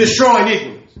 Destroying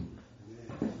ignorance.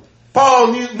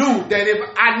 Paul knew that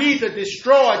if I need to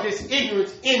destroy this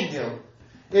ignorance in them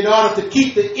in order to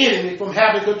keep the enemy from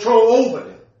having control over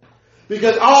them.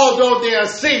 Because although they are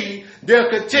saved, they're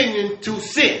continuing to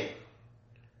sin.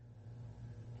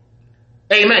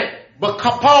 Amen. But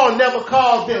Paul never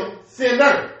called them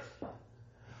sinners.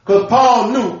 Because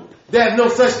Paul knew there's no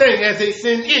such thing as a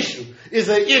sin issue. It's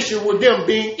an issue with them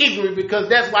being ignorant, because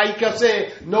that's why he kept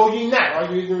saying, no, ye not.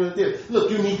 Are you ignorant of this?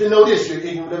 Look, you need to know this. You're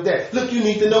ignorant of that. Look, you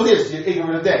need to know this. You're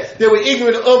ignorant of that. They were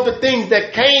ignorant of the things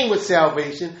that came with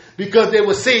salvation because they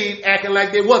were saved acting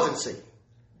like they wasn't saved.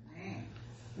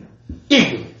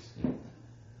 Ignorance.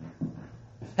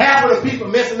 Half of the people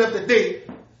messing up today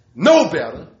know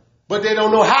better, but they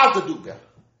don't know how to do better.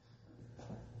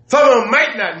 Some of them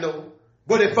might not know,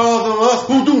 but it falls on us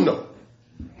who do know.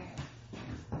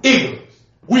 Ignorance.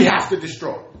 We have to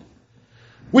destroy it.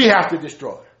 We have to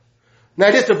destroy it.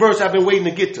 Now, this is the verse I've been waiting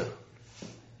to get to.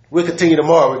 We'll continue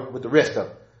tomorrow with the rest of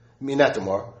it. I mean, not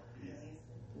tomorrow.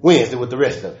 Wednesday with the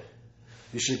rest of it.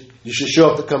 You should show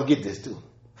up to come get this too.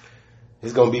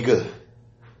 It's going to be good.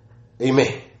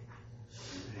 Amen.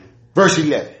 Verse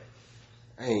 11.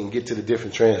 I ain't even get to the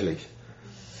different translation.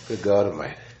 Good God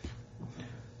Almighty.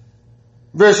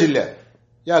 Verse 11.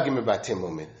 Y'all give me about 10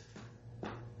 more minutes.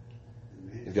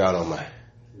 If y'all don't mind.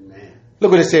 Amen.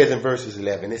 Look what it says in verses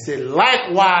 11. It says,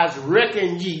 likewise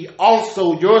reckon ye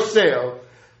also yourselves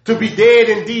to be dead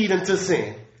indeed unto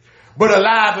sin, but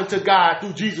alive unto God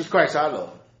through Jesus Christ our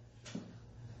Lord.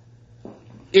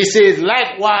 It says,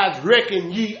 likewise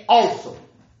reckon ye also.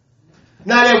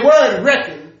 Now that word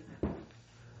reckon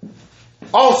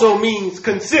also means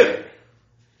consider.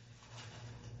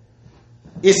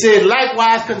 It says,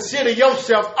 likewise consider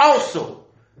yourself also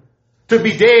to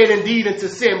be dead indeed unto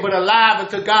sin, but alive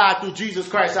unto God through Jesus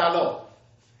Christ our Lord.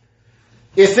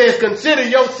 It says, consider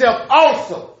yourself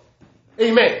also.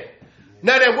 Amen.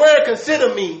 Now that word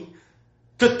consider means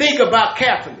to think about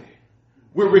carefully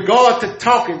with regard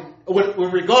to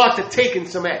with regard to taking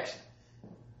some action.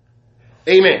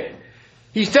 Amen.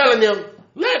 He's telling them,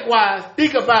 likewise,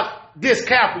 think about this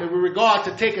carefully with regard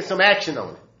to taking some action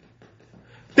on it.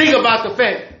 Think about the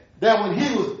fact that when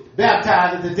he was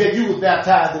baptized into death, you was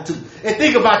baptized into. And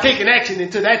think about taking action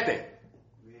into that thing.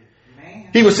 Man.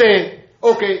 He was saying,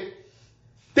 okay,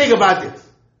 think about this.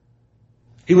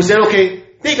 He was saying, okay,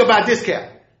 think about this,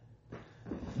 Captain.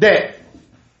 That,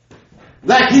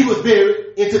 like he was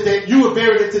buried into death, you were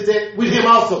buried into death with him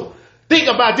also. Think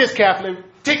about this, Captain.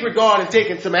 Take regard in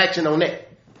taking some action on that.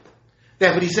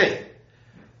 That's what he's saying.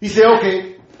 He said,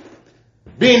 okay,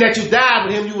 being that you died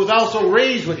with him, you was also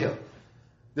raised with him.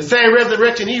 The same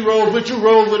resurrection he rose with, you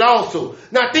rose with also.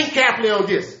 Now think carefully on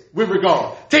this with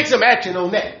regard. Take some action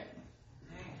on that.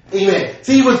 Amen.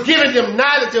 See, he was giving them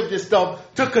knowledge of this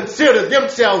stuff to consider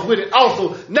themselves with it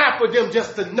also, not for them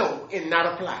just to know and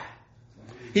not apply.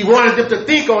 He wanted them to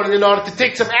think on it in order to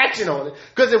take some action on it,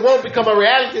 because it won't become a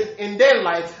reality in their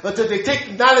life until they take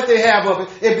the knowledge they have of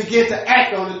it and begin to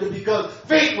act on it, because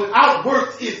faith without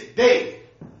works is dead.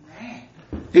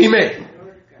 Amen.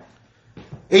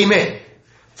 Amen.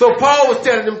 So Paul was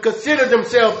telling them, consider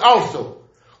themselves also.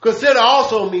 Consider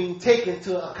also means take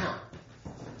into account.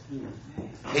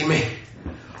 Amen.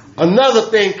 Another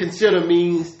thing consider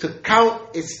means to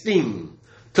count, esteem,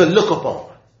 to look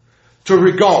upon, to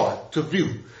regard, to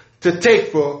view, to take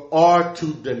for, or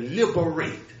to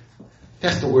deliberate.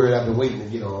 That's the word I've been waiting to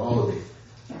get on all of it.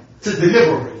 To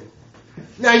deliberate.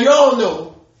 Now you all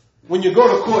know when you go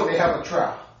to court they have a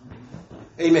trial.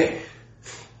 Amen.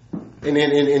 And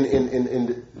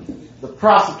then the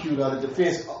prosecutor or the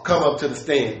defense come up to the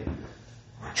stand.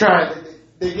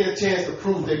 They get a chance to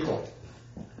prove their point.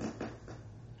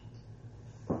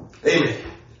 Amen.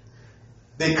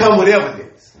 They come with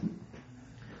evidence.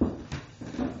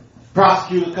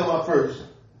 Prosecutors come up first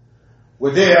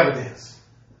with their evidence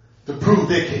to prove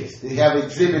their case. They have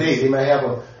Exhibit A. They might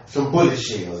have some bullet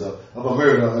shells of a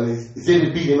murder. Or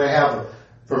Exhibit B, they might have a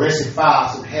forensic file,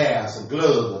 some hair, some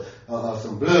gloves, or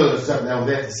some blood or something that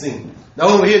was at the scene. Now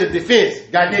over here, the defense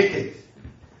got their case.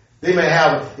 They may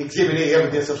have Exhibit A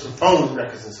evidence of some phone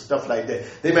records and stuff like that.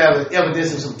 They may have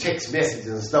evidence of some text messages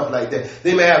and stuff like that.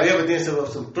 They may have evidence of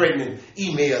some threatening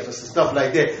emails or some stuff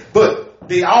like that. But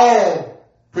they all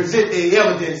present their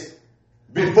evidence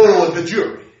before the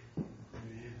jury.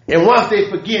 And once they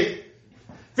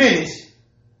finish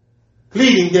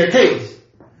pleading their case,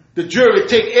 the jury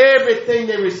take everything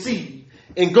they receive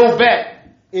and go back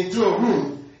into a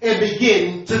room and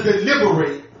begin to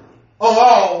deliberate on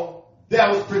all that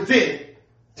was presented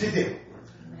to them.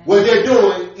 What they're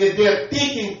doing is they're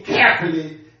thinking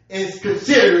carefully and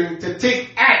considering to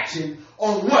take action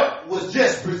on what was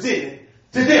just presented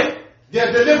to them.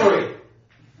 They're deliberating.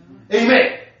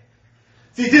 Amen.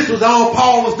 See, this was all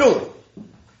Paul was doing.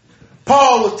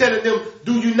 Paul was telling them,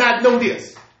 do you not know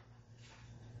this?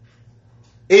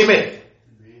 Amen.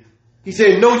 He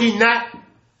said, know ye not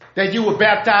that you were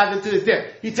baptized into his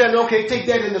death? He telling them, okay, take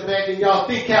that in the back and y'all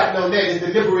think carefully on that and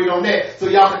deliberate on that so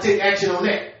y'all can take action on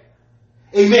that.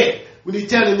 Amen. When he's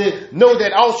telling them, know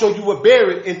that also you were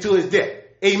buried into his death.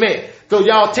 Amen. So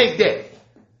y'all take that.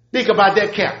 Think about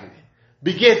that carefully.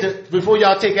 Before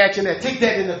y'all take action on that, take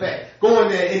that in the back. Go in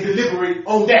there and deliberate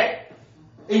on that.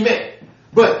 Amen.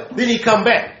 But then he come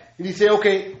back and he said,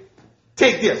 okay,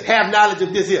 take this, have knowledge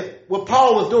of this here. What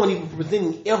Paul was doing, he was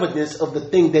presenting evidence of the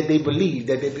thing that they believed,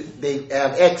 that they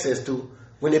have access to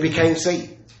when they became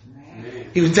saved. Amen.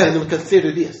 He was telling them,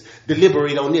 consider this,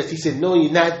 deliberate on this. He said, know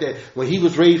ye not that when he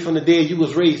was raised from the dead, you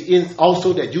was raised in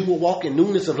also that you will walk in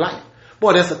newness of life.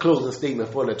 Boy, that's a closing statement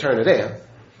for the turn of there.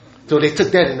 So they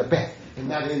took that in the back, and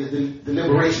now they're in the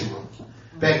deliberation room.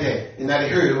 Back there. And now they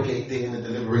heard, okay, they're in the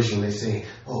deliberation room, they're saying,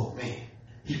 oh man,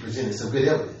 he presented some good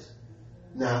evidence.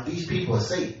 Now, these people are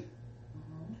saved.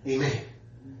 Amen.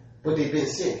 But they've been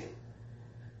sinning.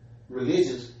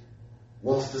 Religion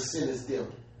wants to sentence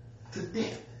them to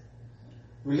death.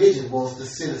 Religion wants to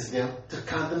sentence them to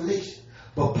condemnation.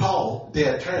 But Paul,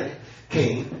 their attorney,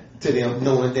 came to them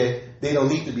knowing that they don't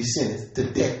need to be sentenced to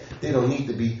death. They don't need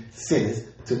to be sentenced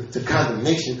to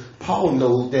condemnation. Paul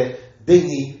knows that they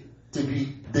need to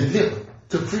be delivered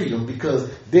to freedom because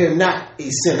they're not a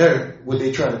sinner, what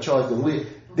they're trying to charge them with.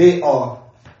 They are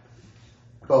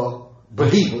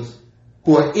believers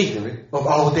who are ignorant of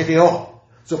all that they are.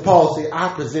 So Paul said,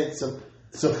 I present some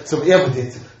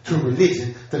evidence to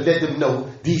religion to let them know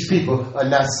these people are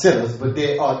not sinners, but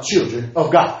they are children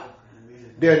of God.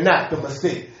 They're not the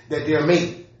mistake that they're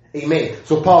made. Amen.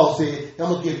 So Paul said, I'm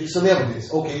going to give you some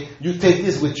evidence. Okay, you take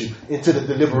this with you into the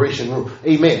deliberation room.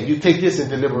 Amen. You take this and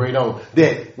deliberate on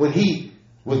that when he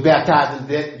was baptized in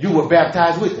that, you were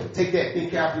baptized with him. Take that, think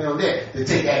carefully on that, to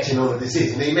take action on a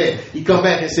decision. Amen. He come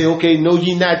back and say, okay, know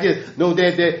ye not this, know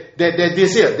that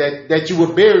this here, that you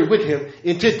were buried with him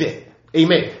into death.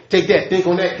 Amen. Take that, think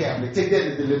on that carefully. Take that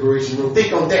in the deliberation room.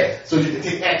 Think on that so you can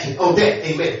take action on that.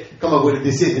 Amen. Come up with a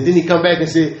decision. And then he come back and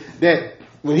say that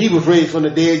when he was raised from the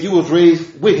dead, you was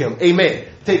raised with him. Amen.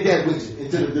 Take that with you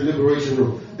into the deliberation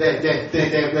room. That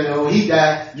when he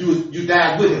died, you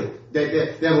died with him.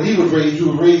 That when he was raised,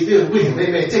 you were raised with him.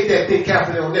 Amen. Take that, think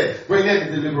carefully on that. Bring that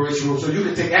to the deliberation room so you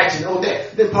can take action on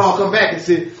that. Then Paul come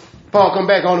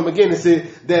back on him again and said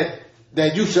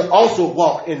that you should also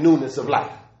walk in newness of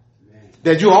life.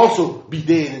 That you also be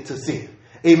dead into sin.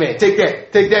 Amen. Take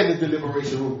that in the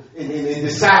deliberation room and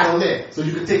decide on that so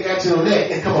you can take action on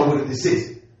that and come up with a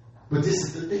decision. But this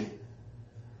is the thing.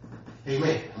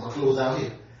 Amen. I'm going to close out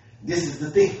here. This is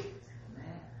the thing.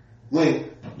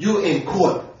 When you're in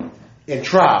court and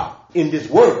trial in this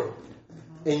world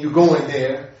and you go in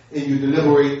there and you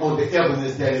deliberate on the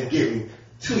evidence that is given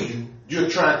to you, you're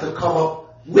trying to come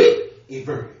up with a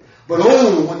verdict. But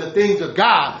only when the things of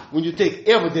God, when you take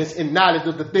evidence and knowledge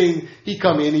of the thing, he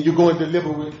come in and you go and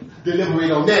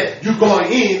deliberate on that, you're going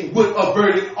in with a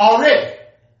verdict already.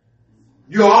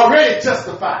 You're already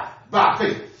justified by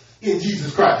faith in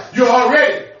Jesus Christ. You're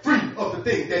already free of the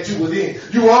thing that you was in.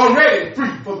 You were already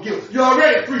free from guilt. You're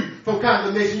already free from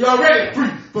condemnation. You're already free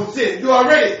from sin. You're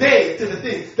already dead to the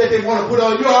things that they want to put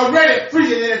on. You're already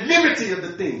free and at liberty of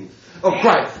the things of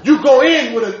Christ. You go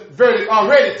in with a verdict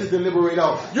already to deliberate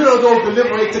on. You don't go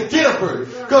deliberate to get a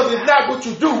verdict. Because it's not what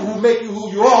you do who make you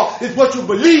who you are. It's what you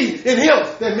believe in Him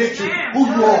that makes you who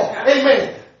you are.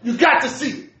 Amen. You got to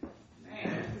see it.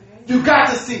 You got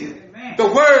to see it. The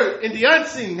word in the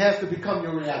unseen has to become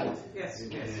your reality. Yes.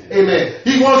 Amen.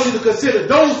 He wants you to consider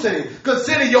those things.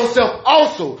 Consider yourself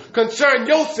also. Concern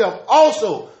yourself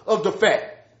also of the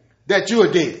fact that you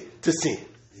are dead to sin.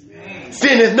 Amen.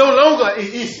 Sin is no longer an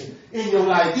issue in your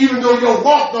life. Even though your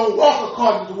walk don't walk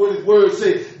according to what His word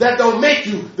says, that don't make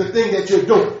you the thing that you're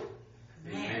doing.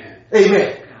 Amen.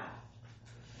 Amen.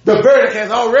 The verdict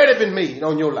has already been made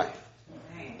on your life.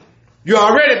 You've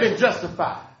already been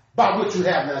justified by what you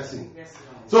have not seen.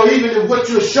 So even if what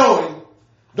you're showing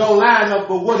don't line up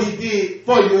with what He did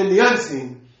for you in the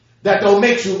unseen, that don't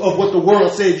make you of what the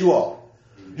world says you are.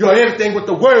 You're everything what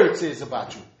the word says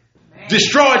about you. Amen.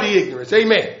 Destroy the ignorance.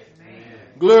 Amen. Amen.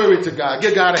 Glory to God.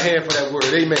 Give God a hand for that word.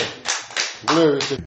 Amen. Glory to God.